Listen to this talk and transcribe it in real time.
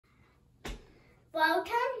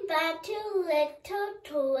Welcome back to Little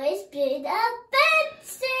Toys Big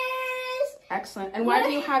Adventures. Excellent. And why do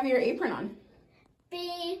you have your apron on?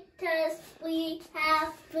 Because we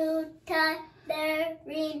have food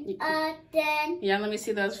coloring again. Yeah, let me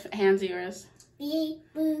see those hands of yours. Beep,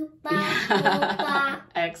 boop, ba, boop, ba.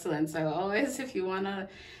 Excellent. So always, if you want to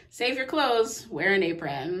save your clothes, wear an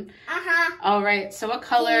apron. Uh-huh. All right. So what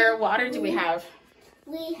color water do we have?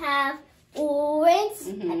 We have orange.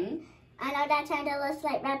 Mm-hmm. I know that kind of looks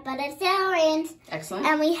like red, but it's orange. Excellent.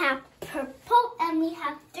 And we have purple, and we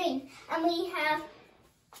have green. And we have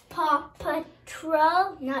Paw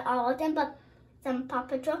Patrol. Not all of them, but some Paw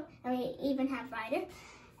Patrol. And we even have Ryder.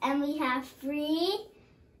 And we have Free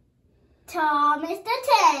Thomas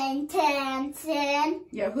the Tank Tank.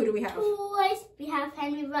 Yeah, who do we have? Toys. We have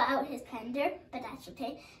Henry without his pender, but that's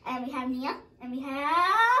okay. And we have Nia. And we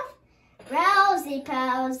have Rosie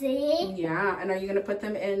Posey. Yeah, and are you going to put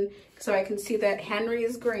them in so I can see that Henry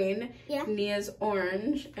is green, Yeah. Nia's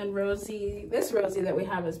orange, and Rosie, this Rosie that we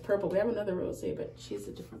have is purple. We have another Rosie, but she's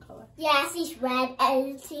a different color. Yeah, she's red,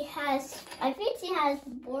 and she has, I think she has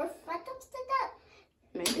more freckles than that.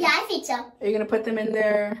 Maybe. Yeah, I think so. Are you going to put them in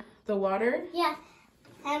there, the water? Yeah.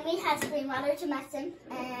 And we have green water to mix them,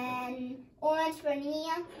 and orange for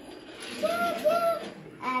Nia,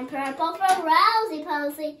 and purple for Rosie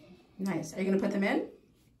Posey. Nice. Are you going to put them in?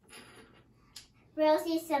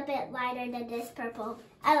 Rosie's a bit lighter than this purple.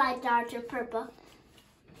 I like darker purple.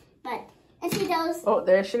 But, and she goes, Oh,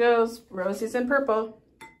 there she goes. Rosie's in purple.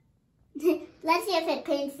 let's see if it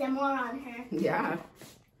paints some more on her. Yeah.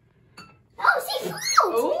 Oh, she floats!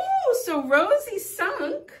 Oh, so Rosie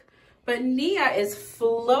sunk, but Nia is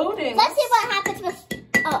floating. Let's see what happens with,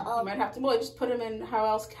 You might have to, well, just put him in,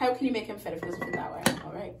 how can you make him fit if he doesn't fit that way?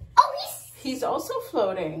 All right. Oh, He's also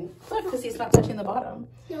floating. Look, because he's not touching the bottom.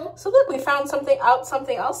 no. So look, we found something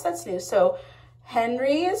else that's new. So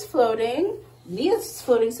Henry is floating. Nia's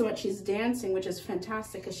floating so much she's dancing, which is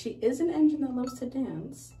fantastic because she is an engine that loves to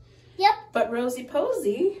dance. Yep. But Rosie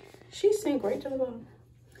Posey, she sank right to the bottom.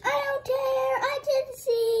 I don't care. I didn't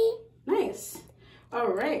see. Nice. All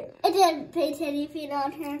right. It didn't paint any feet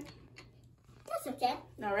on her. That's okay.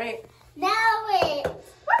 All right. Now wait.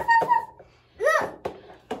 Look.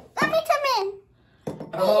 Let me come in.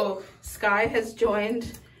 Oh, Sky has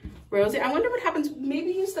joined Rosie. I wonder what happens.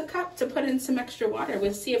 Maybe use the cup to put in some extra water.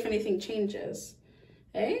 We'll see if anything changes.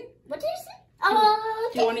 Hey? What did you say? Oh,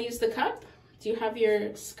 Do you want to use the cup? Do you have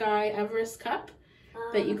your Sky Everest cup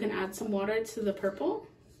that you can add some water to the purple?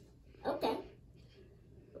 Okay.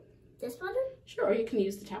 This water? Sure, or you can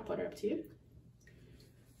use the tap water, up to you.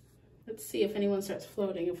 Let's see if anyone starts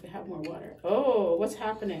floating if we have more water. Oh, what's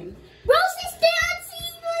happening? Rosie's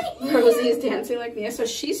dancing like Nia. Rosie is dancing like Nia, so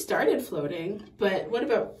she started floating, but what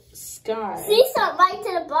about Sky? She sunk right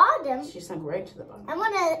to the bottom. She sunk right to the bottom. I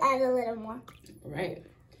want to add a little more. Right.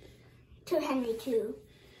 To Henry too.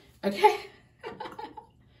 Okay.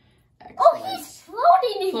 Oh, he's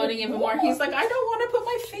floating. Floating even more. He's like, I don't want to put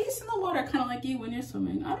my face in the water, kind of like you when you're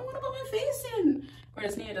swimming. I don't want to put my face in.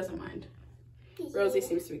 Whereas Nia doesn't mind. Rosie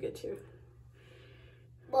seems to be good too.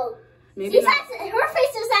 Well, Maybe not. her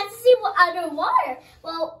face just has to see what underwater.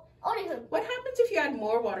 Well, only her. What happens if you add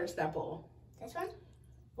more water to that bowl? This one?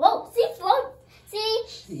 Whoa, see, float. See?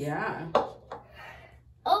 Yeah.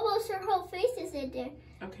 Almost her whole face is in there.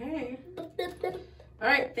 Okay. All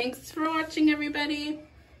right. Thanks for watching, everybody.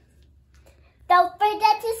 Don't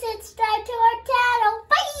forget to subscribe to our channel.